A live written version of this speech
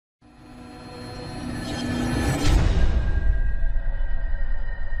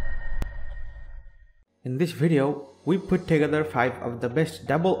In this video, we put together 5 of the best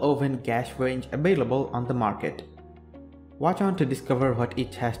double oven gas range available on the market. Watch on to discover what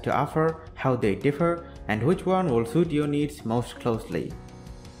each has to offer, how they differ, and which one will suit your needs most closely.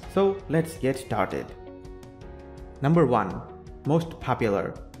 So let's get started. Number 1. Most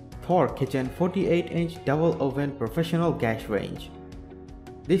popular, Thor Kitchen 48-inch double oven professional gas range.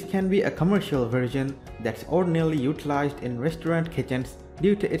 This can be a commercial version that's ordinarily utilized in restaurant kitchens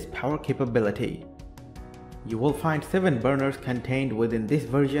due to its power capability. You will find 7 burners contained within this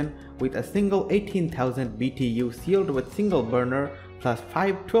version with a single 18,000 BTU sealed with single burner plus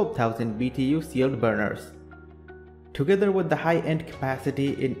 5 12,000 BTU sealed burners. Together with the high-end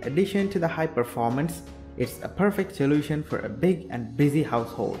capacity in addition to the high performance, it's a perfect solution for a big and busy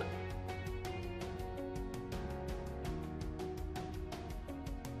household.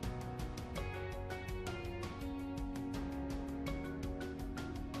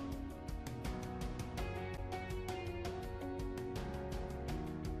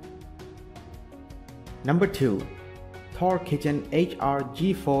 Number 2. Thor Kitchen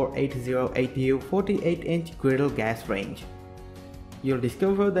HRG480ATU 48-inch Griddle gas range. You'll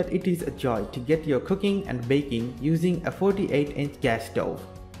discover that it is a joy to get your cooking and baking using a 48-inch gas stove.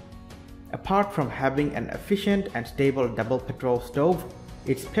 Apart from having an efficient and stable double petrol stove,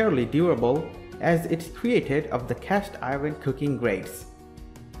 it's fairly durable as it's created of the cast iron cooking grades.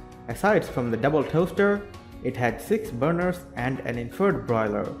 Aside from the double toaster, it had 6 burners and an infrared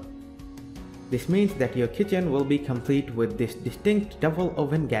broiler. This means that your kitchen will be complete with this distinct double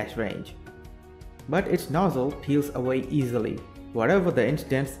oven gas range. But its nozzle peels away easily. Whatever the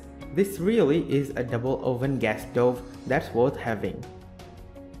instance, this really is a double oven gas stove that's worth having.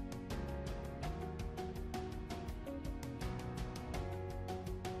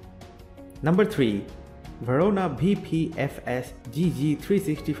 Number 3. Verona BPFS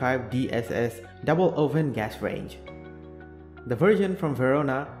GG365DSS double oven gas range. The version from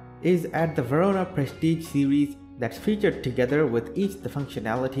Verona is at the Verona Prestige series that's featured together with each the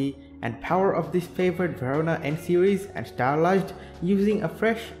functionality and power of this favorite Verona N series and stylized using a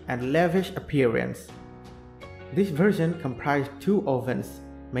fresh and lavish appearance. This version comprised 2 ovens,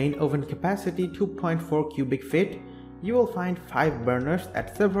 main oven capacity 2.4 cubic feet. You will find 5 burners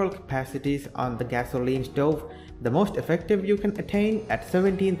at several capacities on the gasoline stove. The most effective you can attain at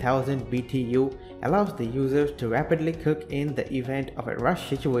 17,000 BTU allows the users to rapidly cook in the event of a rush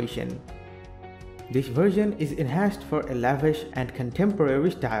situation. This version is enhanced for a lavish and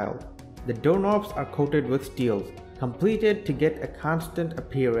contemporary style. The doorknobs are coated with steel, completed to get a constant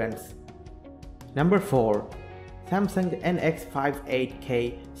appearance. Number 4. Samsung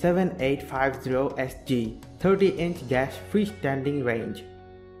NX58K 7850SG 30-inch gas freestanding range.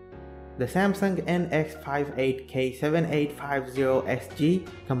 The Samsung NX58K 7850SG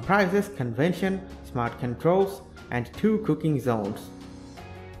comprises convention, smart controls, and 2 cooking zones.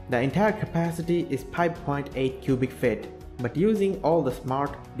 The entire capacity is 5.8 cubic feet, but using all the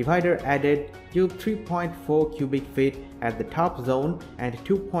smart divider added, you 3.4 cubic feet at the top zone and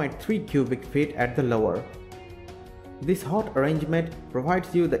 2.3 cubic feet at the lower. This hot arrangement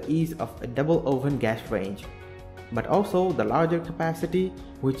provides you the ease of a double oven gas range, but also the larger capacity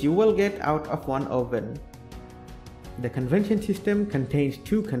which you will get out of one oven. The convention system contains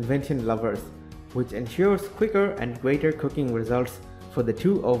 2 convention levers, which ensures quicker and greater cooking results for the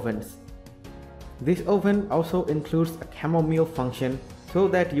 2 ovens. This oven also includes a chamomile function so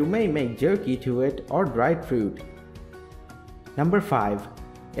that you may make jerky to it or dried fruit. Number 5.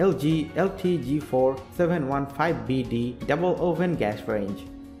 LG LTG4 715BD double oven gas range.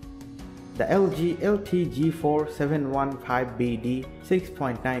 The LG LTG4 715BD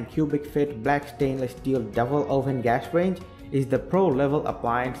 6.9 cubic feet black stainless steel double oven gas range is the pro-level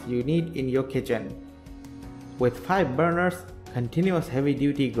appliance you need in your kitchen. With 5 burners, continuous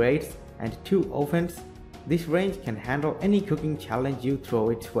heavy-duty grades, and 2 ovens, this range can handle any cooking challenge you throw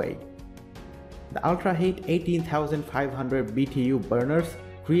its way. The ultra-heat 18,500 BTU burners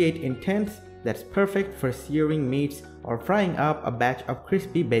create intense that's perfect for searing meats or frying up a batch of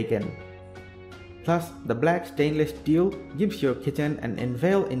crispy bacon. Plus, the black stainless steel gives your kitchen an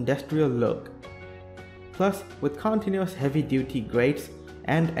unveiled industrial look. Plus, with continuous heavy-duty grates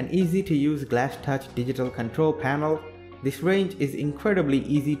and an easy-to-use glass-touch digital control panel, this range is incredibly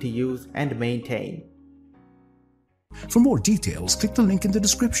easy to use and maintain. For more details, click the link in the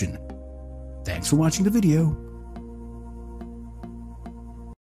description. Thanks for watching the video.